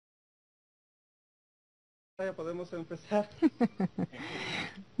Ya podemos empezar.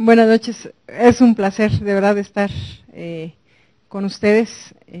 Buenas noches, es un placer de verdad estar con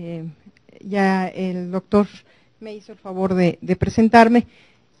ustedes. Ya el doctor me hizo el favor de presentarme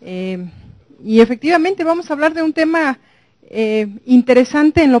y efectivamente vamos a hablar de un tema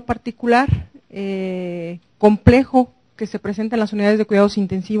interesante en lo particular, complejo, que se presenta en las unidades de cuidados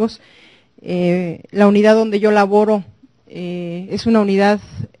intensivos. La unidad donde yo laboro es una unidad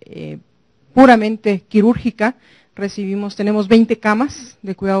puramente quirúrgica. Tenemos 20 camas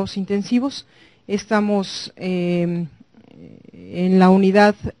de cuidados intensivos. Estamos en la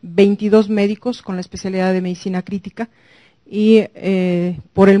unidad 22 médicos con la especialidad de Medicina Crítica y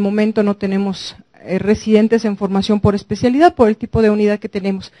por el momento no tenemos residentes en formación por especialidad por el tipo de unidad que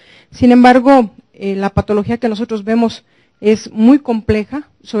tenemos. Sin embargo, la patología que nosotros vemos es muy compleja,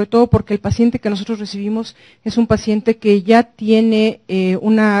 sobre todo porque el paciente que nosotros recibimos es un paciente que ya tiene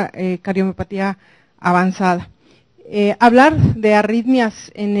una cardiomiopatía avanzada. Hablar de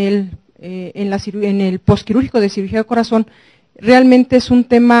arritmias en el postquirúrgico de cirugía de corazón realmente es un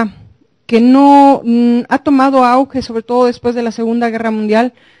tema que no ha tomado auge, sobre todo después de la Segunda Guerra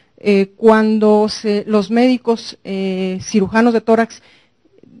Mundial, cuando los médicos cirujanos de tórax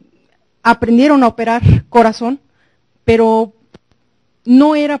aprendieron a operar corazón, pero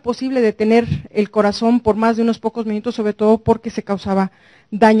no era posible detener el corazón por más de unos pocos minutos, sobre todo porque se causaba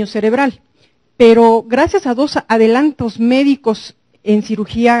daño cerebral. Pero gracias a dos adelantos médicos en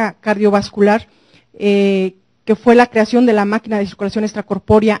cirugía cardiovascular, que fue la creación de la máquina de circulación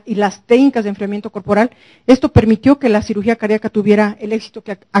extracorpórea y las técnicas de enfriamiento corporal, esto permitió que la cirugía cardíaca tuviera el éxito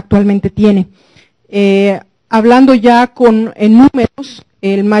que actualmente tiene. Hablando ya en números,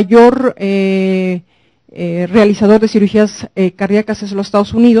 el mayor realizador de cirugías cardíacas es los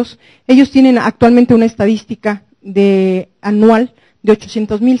Estados Unidos. Ellos tienen actualmente una estadística anual de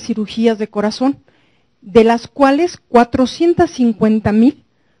 800,000 cirugías de corazón, de las cuales 450,000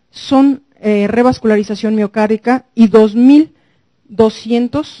 son revascularización miocárdica y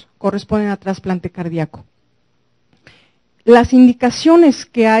 2,200 corresponden a trasplante cardíaco. Las indicaciones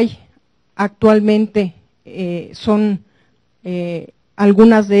que hay actualmente son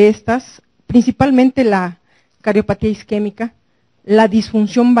algunas de estas, principalmente la cardiopatía isquémica, la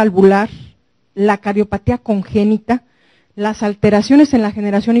disfunción valvular, la cardiopatía congénita, las alteraciones en la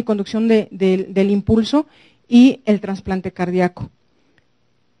generación y conducción del impulso y el trasplante cardíaco.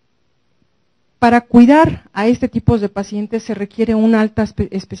 Para cuidar a este tipo de pacientes se requiere una alta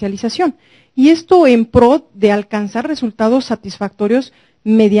especialización, y esto en pro de alcanzar resultados satisfactorios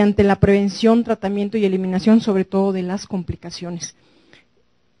mediante la prevención, tratamiento y eliminación, sobre todo de las complicaciones.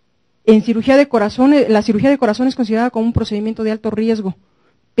 En cirugía de corazón, la cirugía de corazón es considerada como un procedimiento de alto riesgo,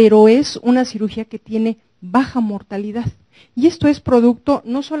 pero es una cirugía que tiene baja mortalidad. Y esto es producto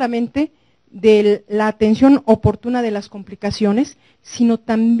no solamente de la atención oportuna de las complicaciones, sino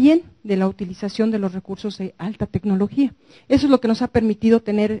también de la utilización de los recursos de alta tecnología. Eso es lo que nos ha permitido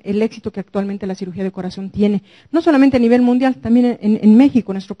tener el éxito que actualmente la cirugía de corazón tiene, no solamente a nivel mundial, también en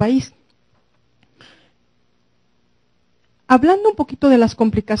México, nuestro país. Hablando un poquito de las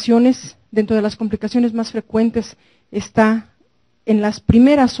complicaciones, dentro de las complicaciones más frecuentes está en las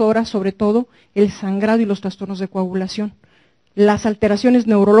primeras horas, sobre todo, el sangrado y los trastornos de coagulación. Las alteraciones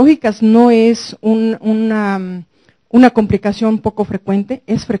neurológicas no es una complicación poco frecuente,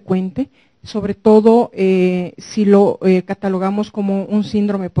 es frecuente, sobre todo si lo catalogamos como un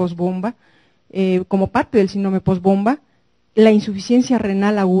síndrome postbomba, como parte del síndrome postbomba. La insuficiencia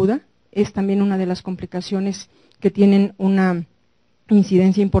renal aguda es también una de las complicaciones que tienen una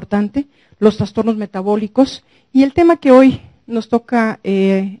incidencia importante, los trastornos metabólicos, y el tema que hoy nos toca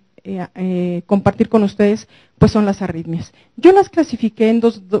compartir con ustedes, pues son las arritmias. Yo las clasifiqué en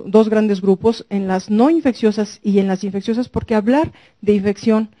dos grandes grupos, en las no infecciosas y en las infecciosas, porque hablar de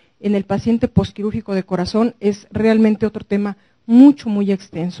infección en el paciente postquirúrgico de corazón es realmente otro tema muy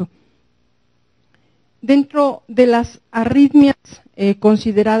extenso. Dentro de las arritmias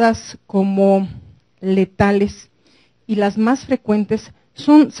consideradas como letales y las más frecuentes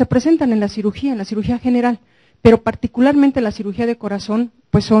se presentan en la cirugía general, pero particularmente en la cirugía de corazón,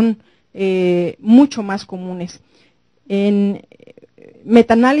 pues son mucho más comunes. En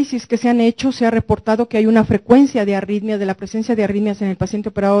metaanálisis que se han hecho, se ha reportado que hay una frecuencia de arritmias, de la presencia de arritmias en el paciente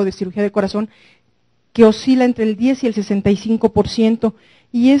operado de cirugía de corazón, que oscila entre el 10 y el 65%,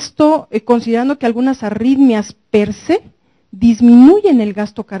 y esto considerando que algunas arritmias per se disminuyen el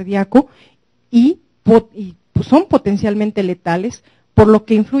gasto cardíaco y son potencialmente letales, por lo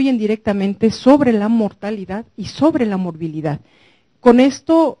que influyen directamente sobre la mortalidad y sobre la morbilidad. Con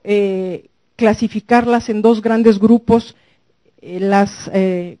esto, clasificarlas en dos grandes grupos, las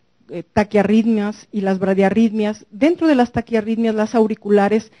taquiarritmias y las bradiarritmias. Dentro de las taquiarritmias, las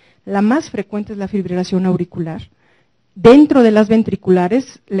auriculares, la más frecuente es la fibrilación auricular. Dentro de las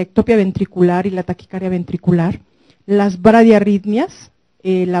ventriculares, la ectopia ventricular y la taquicardia ventricular. Las bradiarritmias,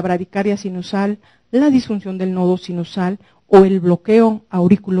 la bradicardia sinusal, la disfunción del nodo sinusal o el bloqueo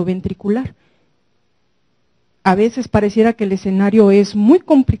auriculoventricular. A veces pareciera que el escenario es muy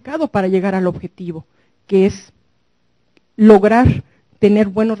complicado para llegar al objetivo, que es lograr tener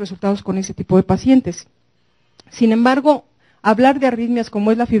buenos resultados con ese tipo de pacientes. Sin embargo, hablar de arritmias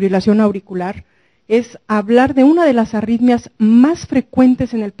como es la fibrilación auricular es hablar de una de las arritmias más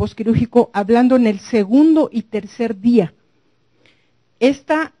frecuentes en el postquirúrgico, hablando en el segundo y tercer día.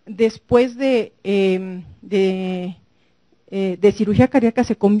 Esta, después de cirugía cardíaca,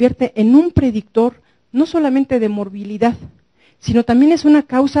 se convierte en un predictor no solamente de morbilidad, sino también es una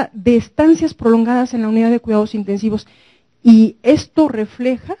causa de estancias prolongadas en la unidad de cuidados intensivos, y esto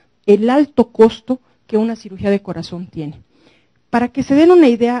refleja el alto costo que una cirugía de corazón tiene. Para que se den una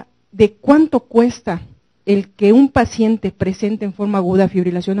idea de cuánto cuesta el que un paciente presente en forma aguda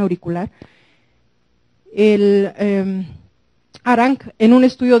fibrilación auricular, el ARANC, en un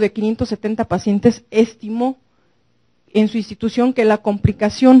estudio de 570 pacientes, estimó en su institución que la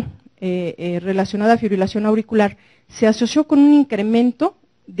complicación relacionada a fibrilación auricular se asoció con un incremento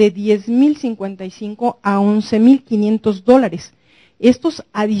de $10,055 a $11,500, estos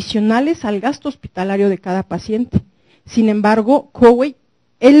adicionales al gasto hospitalario de cada paciente. Sin embargo, Crowey,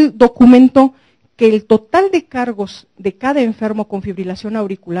 él documentó que el total de cargos de cada enfermo con fibrilación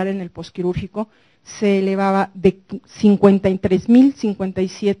auricular en el posquirúrgico se elevaba de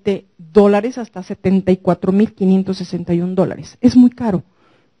 $53,057 hasta $74,561. Es muy caro,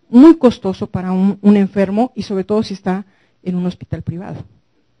 muy costoso para un enfermo, y sobre todo si está en un hospital privado.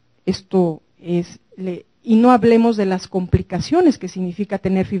 Esto es, y no hablemos de las complicaciones que significa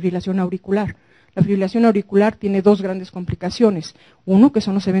tener fibrilación auricular. La fibrilación auricular tiene dos grandes complicaciones. Uno, que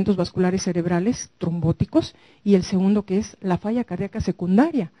son los eventos vasculares cerebrales trombóticos, y el segundo, que es la falla cardíaca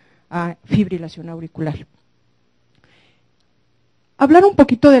secundaria a fibrilación auricular. Hablar un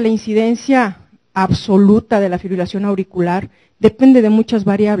poquito de la incidencia absoluta de la fibrilación auricular depende de muchas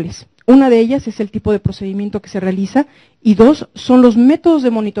variables. Una de ellas es el tipo de procedimiento que se realiza, y dos, son los métodos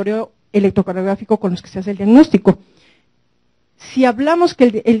de monitoreo electrocardiográfico con los que se hace el diagnóstico. Si hablamos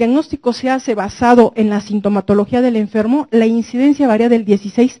que el diagnóstico se hace basado en la sintomatología del enfermo, la incidencia varía del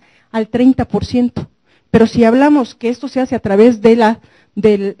 16 al 30%. Pero si hablamos que esto se hace a través de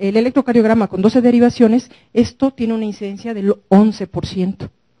del electrocardiograma con 12 derivaciones, esto tiene una incidencia del 11%.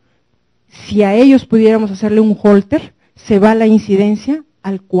 Si a ellos pudiéramos hacerle un holter, se va la incidencia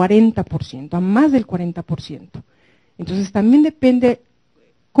al 40%, a más del 40%. Entonces también depende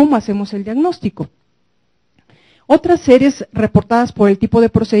cómo hacemos el diagnóstico. Otras series reportadas por el tipo de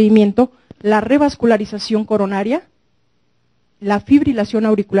procedimiento: la revascularización coronaria, la fibrilación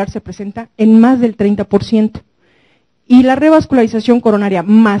auricular se presenta en más del 30%, y la revascularización coronaria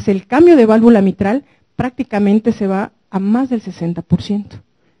más el cambio de válvula mitral prácticamente se va a más del 60%.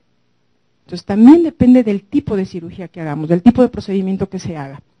 Entonces también depende del tipo de cirugía que hagamos, del tipo de procedimiento que se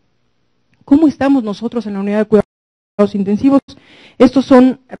haga. ¿Cómo estamos nosotros en la unidad de cuidados intensivos? Estos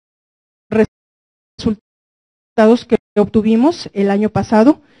son resultados que obtuvimos el año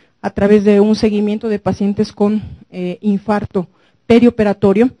pasado a través de un seguimiento de pacientes con infarto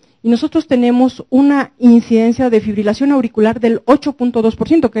perioperatorio, y nosotros tenemos una incidencia de fibrilación auricular del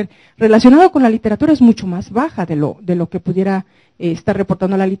 8.2%, que relacionado con la literatura es mucho más baja de lo que pudiera estar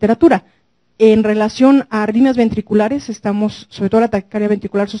reportando la literatura. En relación a arritmias ventriculares, estamos, sobre todo la taquicardia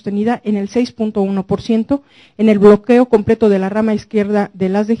ventricular sostenida, en el 6.1%, en el bloqueo completo de la rama izquierda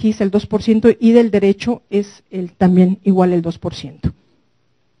del haz de His el 2%, y del derecho es también igual el 2%.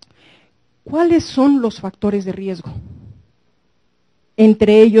 ¿Cuáles son los factores de riesgo?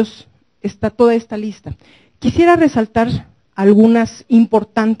 Entre ellos está toda esta lista. Quisiera resaltar algunas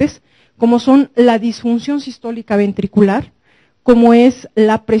importantes, como son la disfunción sistólica ventricular, como es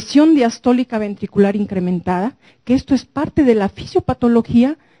la presión diastólica ventricular incrementada, que esto es parte de la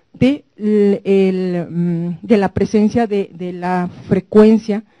fisiopatología de la presencia de la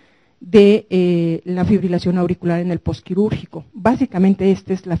frecuencia de la fibrilación auricular en el posquirúrgico. Básicamente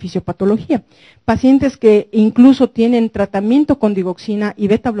esta es la fisiopatología. Pacientes que incluso tienen tratamiento con digoxina y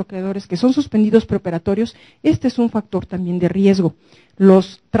beta bloqueadores que son suspendidos preoperatorios, este es un factor también de riesgo.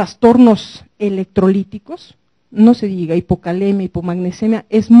 Los trastornos electrolíticos, no se diga, hipocalemia, hipomagnesemia,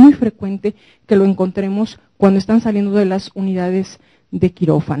 es muy frecuente que lo encontremos cuando están saliendo de las unidades de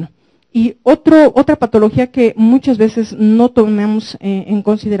quirófano. Y otra patología que muchas veces no tomamos en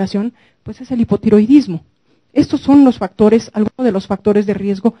consideración, pues es el hipotiroidismo. Estos son los factores, algunos de los factores de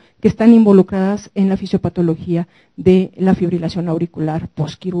riesgo que están involucradas en la fisiopatología de la fibrilación auricular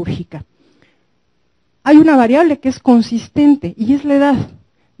postquirúrgica. Hay una variable que es consistente y es la edad,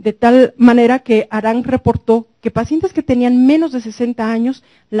 de tal manera que Arang reportó que pacientes que tenían menos de 60 años,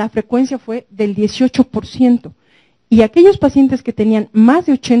 la frecuencia fue del 18%, y aquellos pacientes que tenían más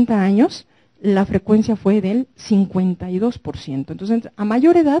de 80 años, la frecuencia fue del 52%. Entonces, a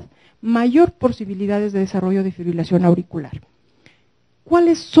mayor edad, mayor posibilidades de desarrollo de fibrilación auricular.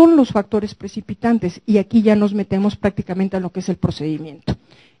 ¿Cuáles son los factores precipitantes? Y aquí ya nos metemos prácticamente a lo que es el procedimiento.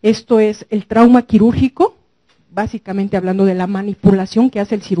 Esto es el trauma quirúrgico, básicamente hablando de la manipulación que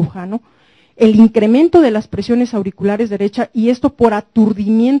hace el cirujano, el incremento de las presiones auriculares derecha, y esto por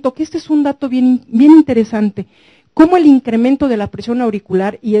aturdimiento, que este es un dato bien interesante, cómo el incremento de la presión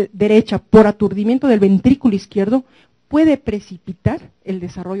auricular derecha por aturdimiento del ventrículo izquierdo puede precipitar el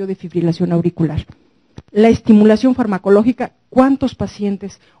desarrollo de fibrilación auricular. La estimulación farmacológica, ¿cuántos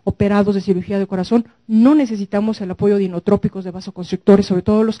pacientes operados de cirugía de corazón no necesitamos el apoyo de inotrópicos, de vasoconstrictores, sobre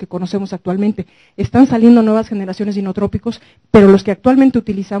todo los que conocemos actualmente? Están saliendo nuevas generaciones de inotrópicos, pero los que actualmente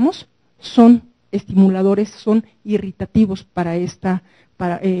utilizamos son estimuladores, son irritativos para esta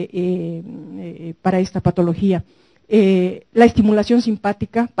patología. La estimulación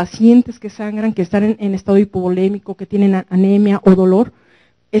simpática, pacientes que sangran, que están en estado hipovolémico, que tienen anemia o dolor.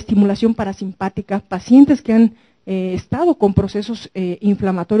 Estimulación parasimpática, pacientes que han estado con procesos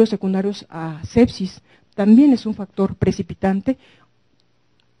inflamatorios secundarios a sepsis, también es un factor precipitante.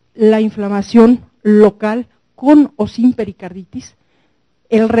 La inflamación local con o sin pericarditis,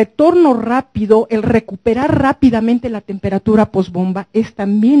 el retorno rápido, el recuperar rápidamente la temperatura posbomba es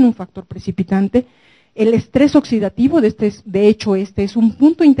también un factor precipitante. El estrés oxidativo, de hecho este es un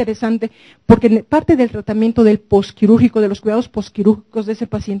punto interesante porque parte del tratamiento del posquirúrgico, de los cuidados posquirúrgicos de ese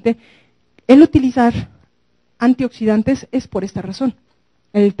paciente, el utilizar antioxidantes es por esta razón.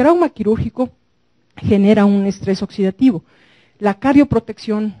 El trauma quirúrgico genera un estrés oxidativo. La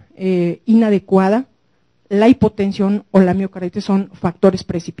cardioprotección inadecuada, la hipotensión o la miocarditis son factores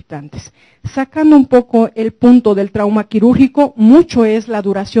precipitantes. Sacando un poco el punto del trauma quirúrgico, mucho es la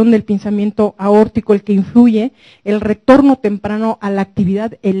duración del pinzamiento aórtico el que influye, el retorno temprano a la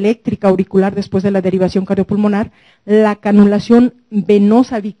actividad eléctrica auricular después de la derivación cardiopulmonar, la canulación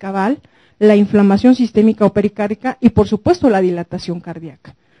venosa bicaval, la inflamación sistémica o pericárdica y por supuesto la dilatación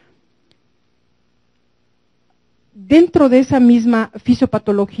cardíaca. Dentro de esa misma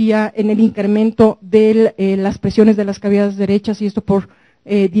fisiopatología, en el incremento de las presiones de las cavidades derechas, y esto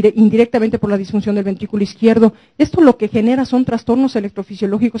indirectamente por la disfunción del ventrículo izquierdo, esto lo que genera son trastornos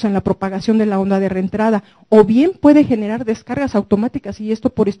electrofisiológicos en la propagación de la onda de reentrada, o bien puede generar descargas automáticas, y esto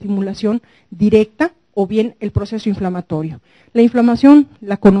por estimulación directa, o bien el proceso inflamatorio. La inflamación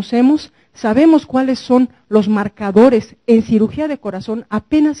la conocemos, sabemos cuáles son los marcadores. En cirugía de corazón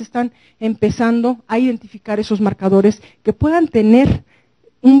apenas están empezando a identificar esos marcadores que puedan tener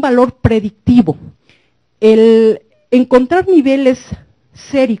un valor predictivo. El encontrar niveles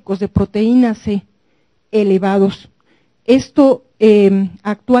séricos de proteína C elevados, esto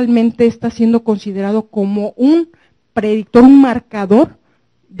actualmente está siendo considerado como un predictor, un marcador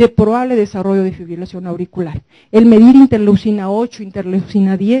de probable desarrollo de fibrilación auricular. El medir interleucina 8,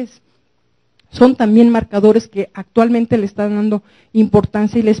 interleucina 10, son también marcadores que actualmente le están dando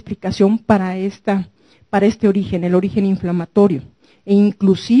importancia y la explicación para este origen, el origen inflamatorio. E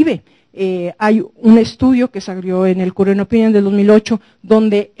inclusive hay un estudio que salió en el Current Opinion del 2008,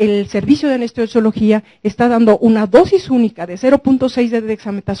 donde el servicio de anestesiología está dando una dosis única de 0.6 de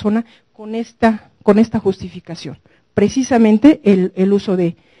dexametasona con esta justificación. Precisamente el uso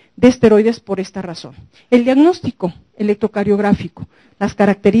de esteroides por esta razón. El diagnóstico electrocardiográfico, las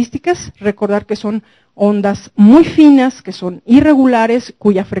características, recordar que son ondas muy finas, que son irregulares,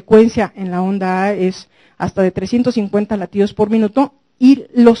 cuya frecuencia en la onda A es hasta de 350 latidos por minuto, y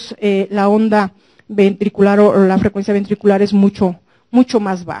la onda ventricular o la frecuencia ventricular es mucho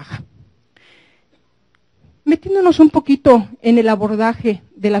más baja. Metiéndonos un poquito en el abordaje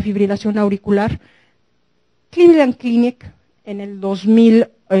de la fibrilación auricular, Cleveland Clinic en el 2000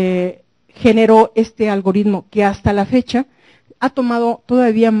 generó este algoritmo que hasta la fecha ha tomado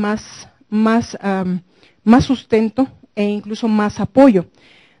todavía más sustento e incluso más apoyo.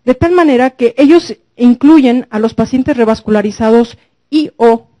 De tal manera que ellos incluyen a los pacientes revascularizados y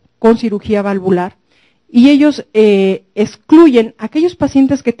o con cirugía valvular, y ellos excluyen a aquellos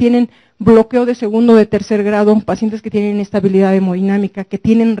pacientes que tienen bloqueo de segundo o de tercer grado, pacientes que tienen inestabilidad hemodinámica, que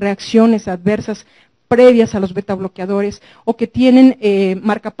tienen reacciones adversas previas a los beta bloqueadores, o que tienen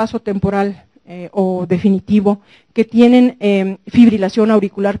marcapaso temporal o definitivo, que tienen fibrilación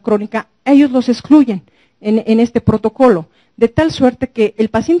auricular crónica, ellos los excluyen. en este protocolo, de tal suerte que el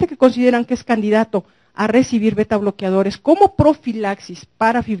paciente que consideran que es candidato a recibir beta bloqueadores como profilaxis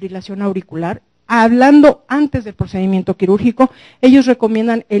para fibrilación auricular, hablando antes del procedimiento quirúrgico, ellos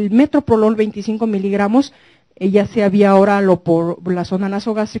recomiendan el metoprolol 25 miligramos, ya sea vía oral o por la zona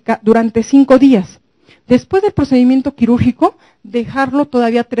nasogástrica, durante 5 días. Después del procedimiento quirúrgico, dejarlo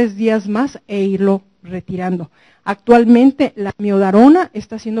todavía 3 días más e irlo retirando. Actualmente la amiodarona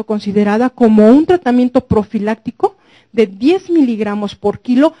está siendo considerada como un tratamiento profiláctico de 10 miligramos por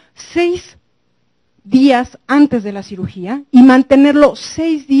kilo 6 días antes de la cirugía y mantenerlo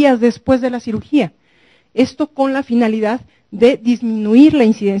 6 días después de la cirugía. Esto con la finalidad de disminuir la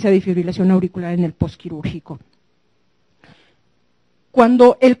incidencia de fibrilación auricular en el postquirúrgico.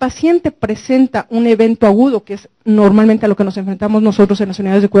 Cuando el paciente presenta un evento agudo, que es normalmente a lo que nos enfrentamos nosotros en las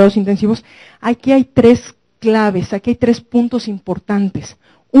unidades de cuidados intensivos, aquí hay 3 claves, aquí hay 3 puntos importantes.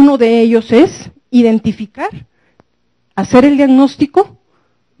 Uno de ellos es identificar, hacer el diagnóstico.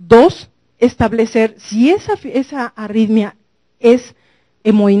 2, establecer si esa arritmia es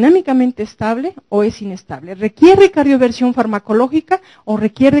hemodinámicamente estable o es inestable. ¿Requiere cardioversión farmacológica o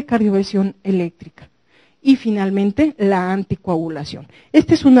requiere cardioversión eléctrica? Y finalmente, la anticoagulación.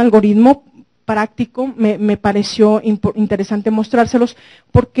 Este es un algoritmo práctico, me pareció interesante mostrárselos,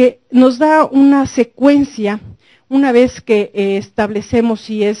 porque nos da una secuencia, una vez que establecemos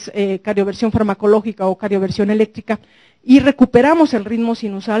si es cardioversión farmacológica o cardioversión eléctrica, y recuperamos el ritmo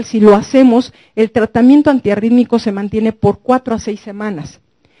sinusal. Si lo hacemos, el tratamiento antiarrítmico se mantiene por 4 a 6 semanas.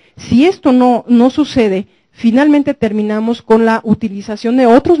 Si esto no sucede, finalmente terminamos con la utilización de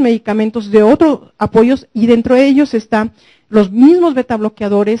otros medicamentos, de otros apoyos, y dentro de ellos están los mismos beta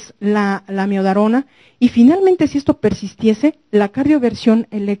bloqueadores, la amiodarona, y finalmente, si esto persistiese, la cardioversión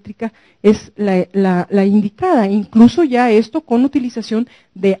eléctrica es la indicada, incluso ya esto con utilización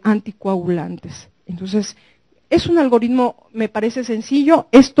de anticoagulantes. Entonces, es un algoritmo, me parece sencillo.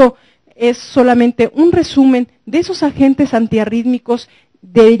 Esto es solamente un resumen de esos agentes antiarrítmicos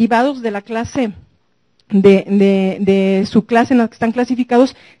derivados de la clase, de su clase en la que están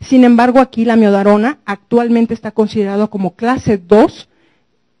clasificados. Sin embargo, aquí la amiodarona actualmente está considerado como clase 2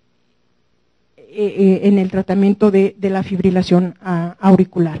 en el tratamiento de la fibrilación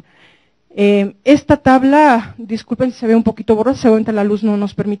auricular. Esta tabla, disculpen si se ve un poquito borrosa, seguramente la luz no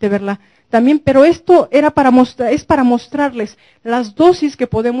nos permite verla también, pero esto era es para mostrarles las dosis que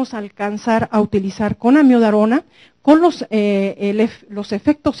podemos alcanzar a utilizar con amiodarona, con los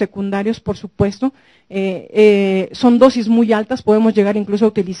efectos secundarios, por supuesto. Son dosis muy altas, podemos llegar incluso a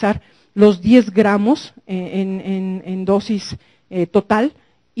utilizar los 10 gramos en dosis total.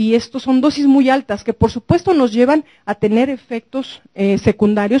 Y estos son dosis muy altas que por supuesto nos llevan a tener efectos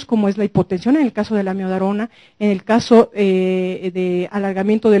secundarios, como es la hipotensión en el caso de la amiodarona, en el caso de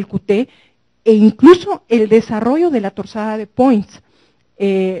alargamiento del QT, e incluso el desarrollo de la torsada de Points.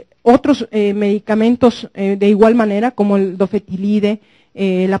 Otros medicamentos de igual manera, como el dofetilide,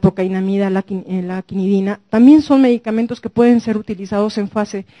 la procainamida, la quinidina, también son medicamentos que pueden ser utilizados en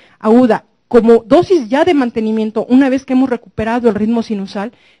fase aguda como dosis ya de mantenimiento. Una vez que hemos recuperado el ritmo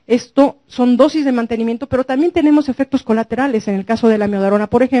sinusal, esto son dosis de mantenimiento, pero también tenemos efectos colaterales. En el caso de la amiodarona,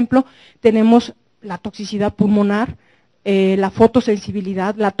 por ejemplo, tenemos la toxicidad pulmonar, la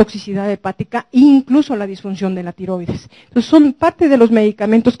fotosensibilidad, la toxicidad hepática e incluso la disfunción de la tiroides. Entonces son parte de los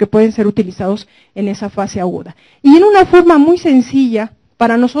medicamentos que pueden ser utilizados en esa fase aguda. Y en una forma muy sencilla,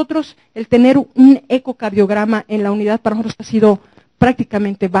 para nosotros el tener un ecocardiograma en la unidad para nosotros ha sido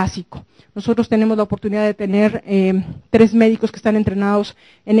prácticamente básico. Nosotros tenemos la oportunidad de tener 3 médicos que están entrenados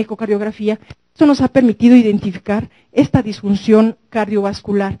en ecocardiografía. Esto nos ha permitido identificar esta disfunción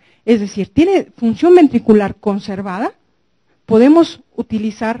cardiovascular, es decir, tiene función ventricular conservada, podemos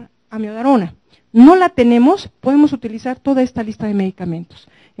utilizar amiodarona. No la tenemos, podemos utilizar toda esta lista de medicamentos,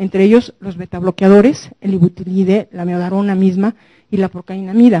 entre ellos los betabloqueadores, el ibutilide, la amiodarona misma y la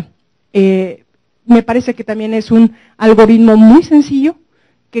procainamida. Me parece que también es un algoritmo muy sencillo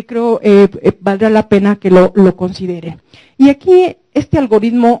que creo valdrá la pena que lo consideren. Y aquí este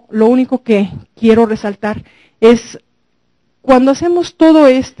algoritmo, lo único que quiero resaltar es cuando hacemos todo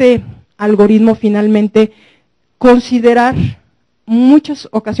este algoritmo, finalmente considerar muchas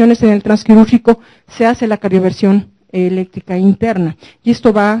ocasiones en el transquirúrgico se hace la cardioversión eléctrica interna, y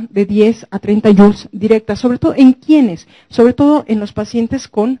esto va de 10 a 30 joules directa, sobre todo en quienes, sobre todo en los pacientes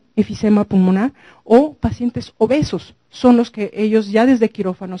con efisema pulmonar o pacientes obesos, son los que ellos ya desde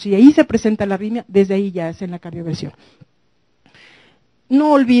quirófanos, y ahí se presenta la arritmia, desde ahí ya hacen la cardioversión.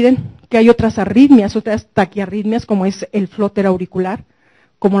 No olviden que hay otras arritmias, otras taquiarritmias, como es el flóter auricular,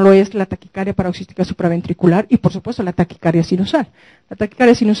 como lo es la taquicardia paroxística supraventricular y por supuesto la taquicardia sinusal. La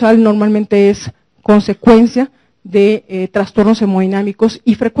taquicardia sinusal normalmente es consecuencia de trastornos hemodinámicos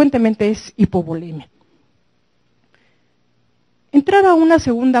y frecuentemente es hipovolemia. Entrar a una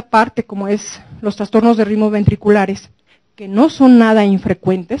segunda parte, como es los trastornos de ritmos ventriculares, que no son nada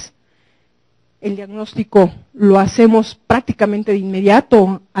infrecuentes. El diagnóstico lo hacemos prácticamente de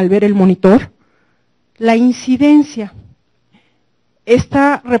inmediato al ver el monitor. La incidencia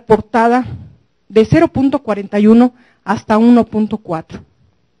está reportada de 0.41 hasta 1.4.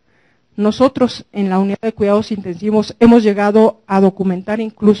 Nosotros en la unidad de cuidados intensivos hemos llegado a documentar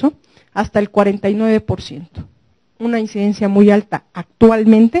incluso hasta el 49%. Una incidencia muy alta.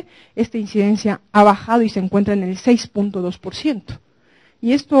 Actualmente esta incidencia ha bajado y se encuentra en el 6.2%.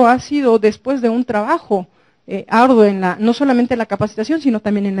 Y esto ha sido después de un trabajo arduo en no solamente en la capacitación, sino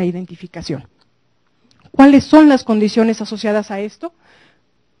también en la identificación. ¿Cuáles son las condiciones asociadas a esto?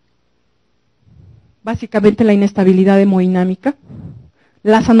 Básicamente la inestabilidad hemodinámica,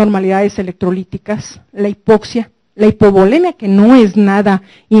 las anormalidades electrolíticas, la hipoxia, la hipovolemia, que no es nada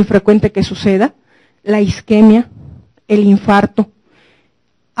infrecuente que suceda, la isquemia, el infarto.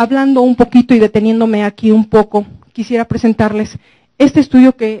 Hablando un poquito y deteniéndome aquí un poco, quisiera presentarles este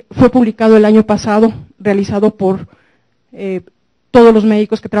estudio que fue publicado el año pasado, realizado por todos los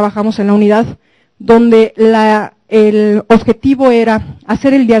médicos que trabajamos en la unidad, donde el objetivo era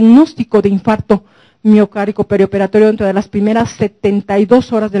hacer el diagnóstico de infarto miocárdico perioperatorio dentro de las primeras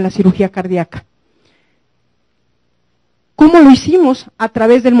 72 horas de la cirugía cardíaca. ¿Cómo lo hicimos? A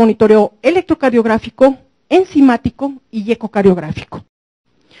través del monitoreo electrocardiográfico, enzimático y ecocardiográfico.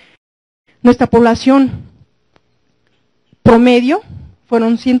 Nuestra población promedio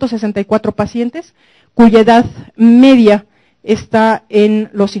fueron 164 pacientes, cuya edad media está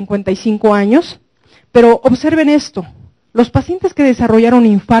en los 55 años, pero observen esto, los pacientes que desarrollaron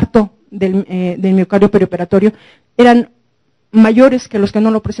infarto del miocardio perioperatorio eran mayores que los que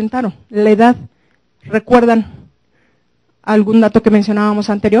no lo presentaron. La edad, ¿recuerdan algún dato que mencionábamos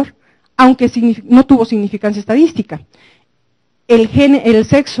anterior? Aunque no tuvo significancia estadística. El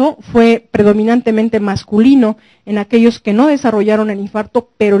sexo fue predominantemente masculino en aquellos que no desarrollaron el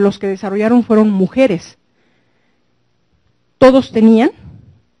infarto, pero los que desarrollaron fueron mujeres. Todos tenían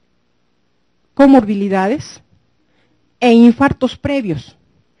comorbilidades e infartos previos.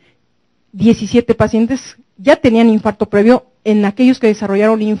 17 pacientes ya tenían infarto previo en aquellos que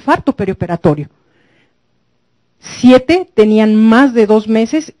desarrollaron infarto perioperatorio. 7 tenían más de 2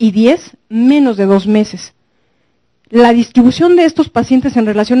 meses y 10 menos de 2 meses. La distribución de estos pacientes en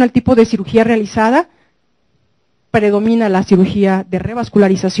relación al tipo de cirugía realizada predomina la cirugía de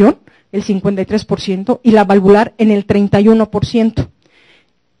revascularización, el 53%, y la valvular en el 31%.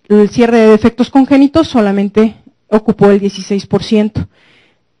 El cierre de defectos congénitos solamente ocupó el 16%.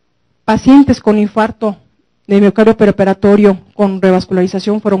 Pacientes con infarto de miocardio perioperatorio con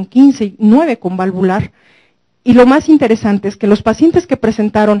revascularización fueron 15 y 9 con valvular. Y lo más interesante es que los pacientes que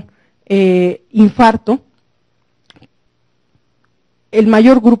presentaron infarto, el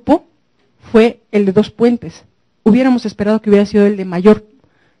mayor grupo fue el de 2 puentes. Hubiéramos esperado que hubiera sido el de mayor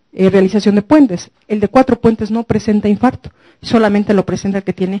realización de puentes. El de 4 puentes no presenta infarto, solamente lo presenta el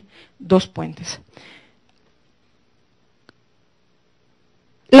que tiene 2 puentes.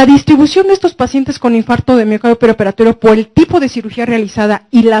 La distribución de estos pacientes con infarto de miocardio perioperatorio por el tipo de cirugía realizada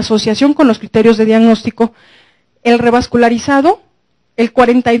y la asociación con los criterios de diagnóstico, el revascularizado, el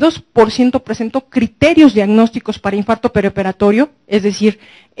 42% presentó criterios diagnósticos para infarto perioperatorio, es decir,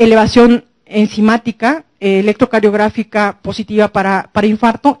 elevación enzimática, electrocardiográfica positiva para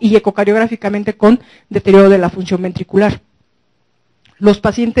infarto y ecocardiográficamente con deterioro de la función ventricular. Los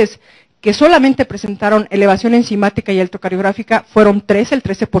pacientes que solamente presentaron elevación enzimática y electrocardiográfica fueron 3, el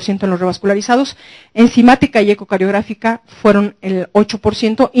 13% en los revascularizados, enzimática y ecocardiográfica fueron el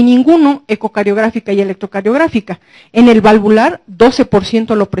 8% y ninguno ecocardiográfica y electrocardiográfica. En el valvular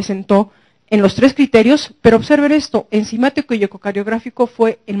 12% lo presentó en los 3 criterios, pero observen esto, enzimático y ecocardiográfico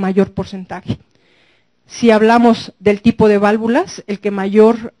fue el mayor porcentaje. Si hablamos del tipo de válvulas, el que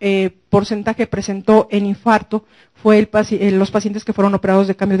mayor porcentaje presentó en infarto fue los pacientes que fueron operados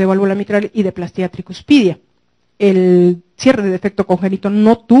de cambio de válvula mitral y de plastía tricuspidia. El cierre de defecto congénito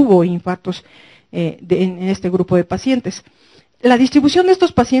no tuvo infartos en este grupo de pacientes. La distribución de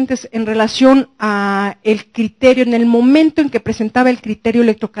estos pacientes en relación a el criterio, en el momento en que presentaba el criterio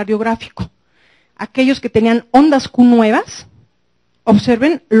electrocardiográfico, aquellos que tenían ondas Q nuevas,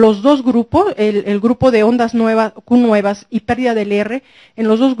 observen los dos grupos, el grupo de ondas Q nuevas y pérdida del R, en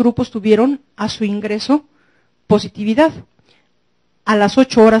los dos grupos tuvieron a su ingreso positividad. A las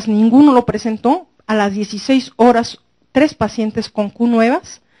 8 horas ninguno lo presentó, a las 16 horas 3 pacientes con Q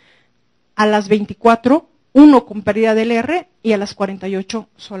nuevas, a las 24 1 con pérdida del R y a las 48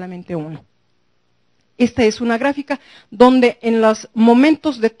 solamente 1. Esta es una gráfica donde en los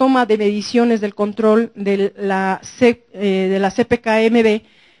momentos de toma de mediciones del control de la CPK-MB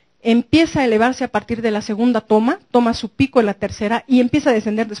empieza a elevarse a partir de la segunda toma, toma su pico en la tercera y empieza a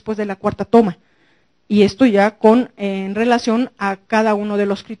descender después de la cuarta toma. Y esto ya en relación a cada uno de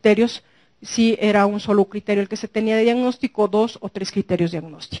los criterios, si era un solo criterio el que se tenía de diagnóstico, 2 o 3 criterios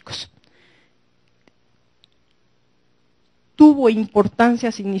diagnósticos. Tuvo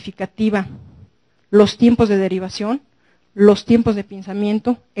importancia significativa los tiempos de derivación, los tiempos de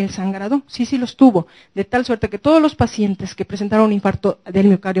pinzamiento, el sangrado, sí los tuvo, de tal suerte que todos los pacientes que presentaron infarto del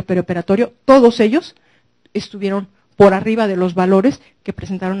miocardio perioperatorio, todos ellos estuvieron por arriba de los valores que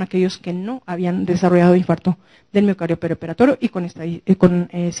presentaron aquellos que no habían desarrollado infarto del miocardio perioperatorio y con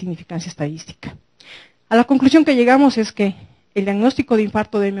significancia estadística. A la conclusión que llegamos es que el diagnóstico de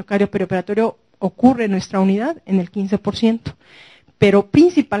infarto del miocardio perioperatorio ocurre en nuestra unidad en el 15%, pero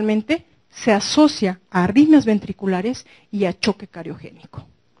principalmente se asocia a arritmias ventriculares y a choque cariogénico.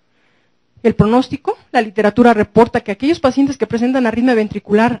 El pronóstico, la literatura reporta que aquellos pacientes que presentan arritmia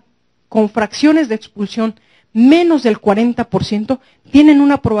ventricular con fracciones de expulsión menos del 40% tienen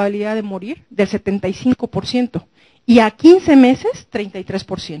una probabilidad de morir del 75% y a 15 meses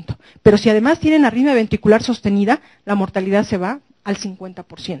 33%. Pero si además tienen arritmia ventricular sostenida, la mortalidad se va al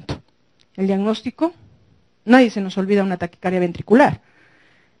 50%. El diagnóstico, nadie se nos olvida una taquicardia ventricular.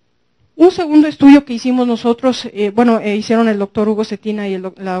 Un segundo estudio que hicimos nosotros, hicieron el doctor Hugo Cetina y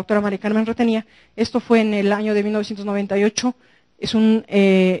la doctora María Retenía, esto fue en el año de 1998,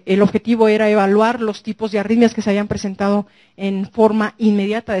 el objetivo era evaluar los tipos de arritmias que se habían presentado en forma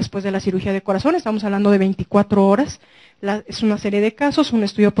inmediata después de la cirugía de corazón, estamos hablando de 24 horas, es una serie de casos, un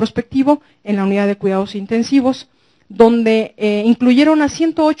estudio prospectivo en la unidad de cuidados intensivos, donde incluyeron a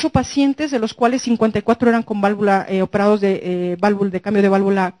 108 pacientes, de los cuales 54 eran con válvula, operados de cambio de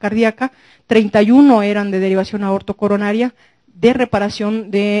válvula cardíaca, 31 eran de derivación aortocoronaria, de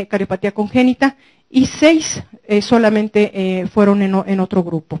reparación de cardiopatía congénita, y 6 solamente fueron en otro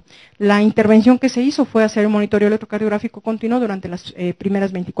grupo. La intervención que se hizo fue hacer el monitoreo electrocardiográfico continuo durante las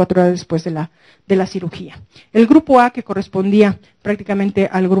primeras 24 horas después de la cirugía. El grupo A, que correspondía prácticamente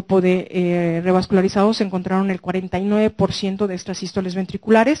al grupo de revascularizados, se encontraron el 49% de extrasístoles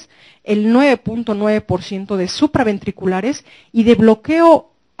ventriculares, el 9.9% de supraventriculares y de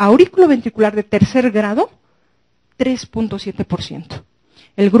bloqueo aurículo-ventricular de tercer grado, 3.7%.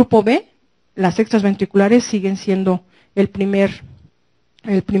 El grupo B, las extraventriculares siguen siendo el primer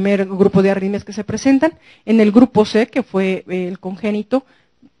grupo de arritmias que se presentan. En el grupo C, que fue el congénito,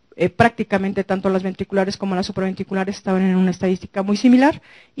 prácticamente tanto las ventriculares como las supraventriculares estaban en una estadística muy similar,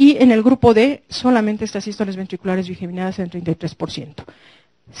 y en el grupo D solamente estas sístoles ventriculares bigeminadas en 33%.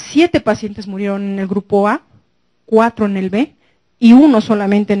 7 pacientes murieron en el grupo A, 4 en el B y 1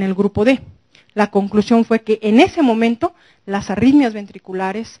 solamente en el grupo D. La conclusión fue que en ese momento las arritmias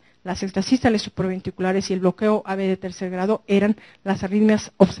ventriculares, las extrasístoles supraventriculares y el bloqueo AB de tercer grado eran las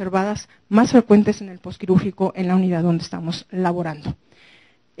arritmias observadas más frecuentes en el postquirúrgico en la unidad donde estamos laborando.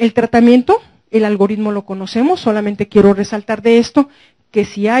 El tratamiento, el algoritmo lo conocemos, solamente quiero resaltar de esto que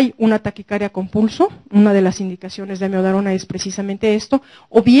si hay una taquicardia con pulso, una de las indicaciones de amiodarona es precisamente esto,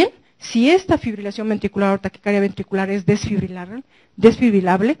 o bien si esta fibrilación ventricular o taquicardia ventricular es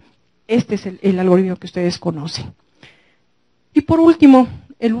desfibrilable, este es el algoritmo que ustedes conocen. Y por último,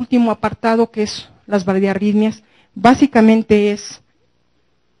 el último apartado, que es las bradiarritmias, básicamente es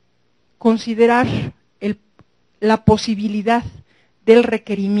considerar la posibilidad del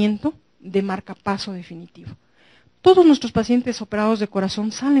requerimiento de marcapaso definitivo. Todos nuestros pacientes operados de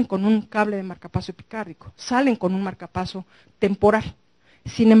corazón salen con un cable de marcapaso epicárdico, salen con un marcapaso temporal.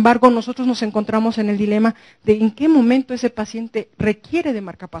 Sin embargo, nosotros nos encontramos en el dilema de en qué momento ese paciente requiere de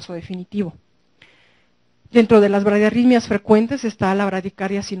marcapaso definitivo. Dentro de las bradiarritmias frecuentes está la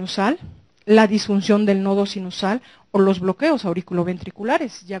bradicardia sinusal, la disfunción del nodo sinusal o los bloqueos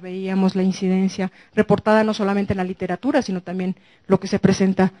auriculoventriculares. Ya veíamos la incidencia reportada no solamente en la literatura, sino también lo que se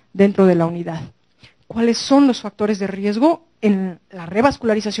presenta dentro de la unidad. ¿Cuáles son los factores de riesgo en la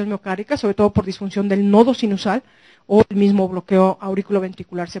revascularización miocárdica, sobre todo por disfunción del nodo sinusal o el mismo bloqueo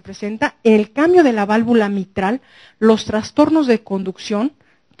auriculoventricular se presenta? En el cambio de la válvula mitral, los trastornos de conducción,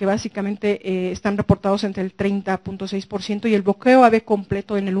 que básicamente están reportados entre el 30.6% y el bloqueo AB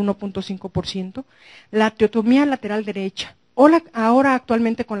completo en el 1.5%, la teotomía lateral derecha, ahora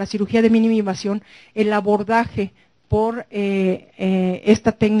actualmente con la cirugía de mínima invasión, el abordaje por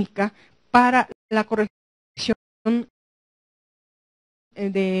esta técnica para la corrección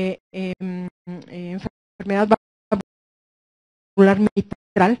de enfermedad valvular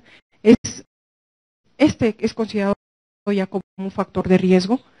mitral, es considerado ya como un factor de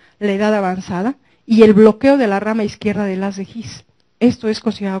riesgo, la edad avanzada y el bloqueo de la rama izquierda del haz de His. Esto es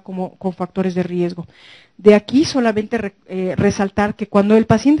considerado como con factores de riesgo. De aquí solamente resaltar que cuando el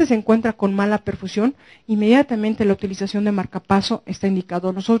paciente se encuentra con mala perfusión, inmediatamente la utilización de marcapaso está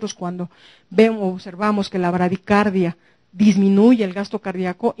indicado. Nosotros cuando vemos o observamos que la bradicardia disminuye el gasto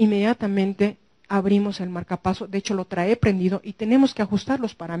cardíaco, inmediatamente abrimos el marcapaso, de hecho lo trae prendido y tenemos que ajustar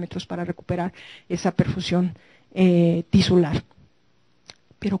los parámetros para recuperar esa perfusión tisular.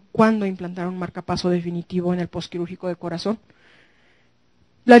 Pero ¿cuándo implantar un marcapaso definitivo en el postquirúrgico de corazón?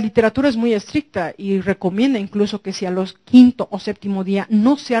 La literatura es muy estricta y recomienda incluso que si a los 5º o 7º día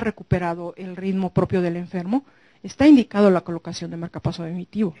no se ha recuperado el ritmo propio del enfermo, está indicado la colocación de marcapaso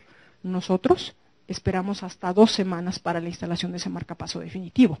definitivo. Nosotros esperamos hasta 2 semanas para la instalación de ese marcapaso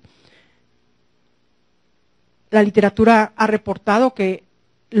definitivo. La literatura ha reportado que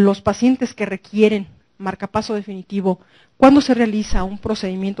los pacientes que requieren marcapaso definitivo, cuando se realiza un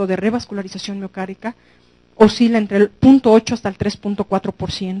procedimiento de revascularización miocárdica, oscila entre el 0.8 hasta el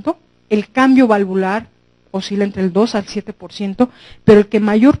 3.4%, el cambio valvular oscila entre el 2 al 7%, pero el que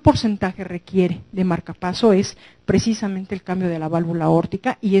mayor porcentaje requiere de marcapaso es precisamente el cambio de la válvula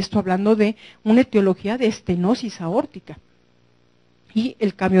aórtica, y esto hablando de una etiología de estenosis aórtica, y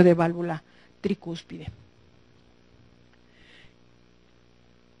el cambio de válvula tricúspide.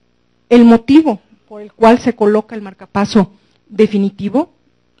 El motivo por el cual se coloca el marcapaso definitivo,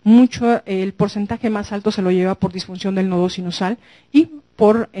 el porcentaje más alto se lo lleva por disfunción del nodo sinusal y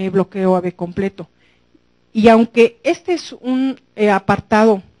por bloqueo AV completo. Y aunque este es un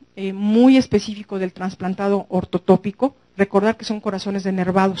apartado muy específico del trasplantado ortotópico, recordar que son corazones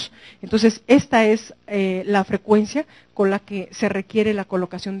denervados. Entonces, esta es la frecuencia con la que se requiere la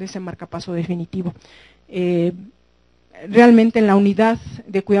colocación de ese marcapaso definitivo. Realmente en la unidad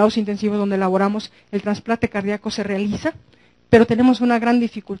de cuidados intensivos donde elaboramos, el trasplante cardíaco se realiza, pero tenemos una gran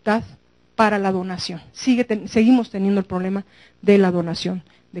dificultad para la donación. Seguimos teniendo el problema de la donación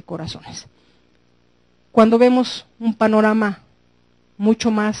de corazones. Cuando vemos un panorama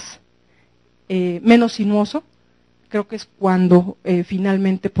mucho menos sinuoso, creo que es cuando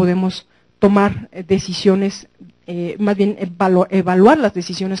finalmente podemos tomar decisiones, más bien evaluar las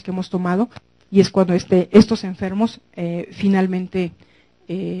decisiones que hemos tomado, y es cuando estos enfermos finalmente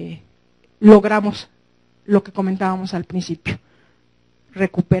logramos lo que comentábamos al principio,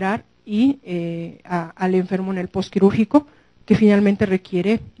 recuperar y al enfermo en el postquirúrgico, que finalmente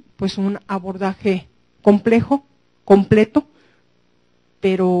requiere pues un abordaje complejo, completo,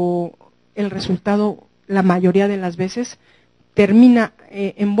 pero el resultado la mayoría de las veces termina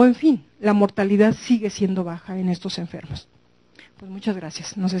en buen fin. La mortalidad sigue siendo baja en estos enfermos. Pues muchas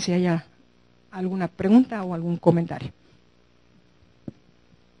gracias. No sé si haya alguna pregunta o algún comentario.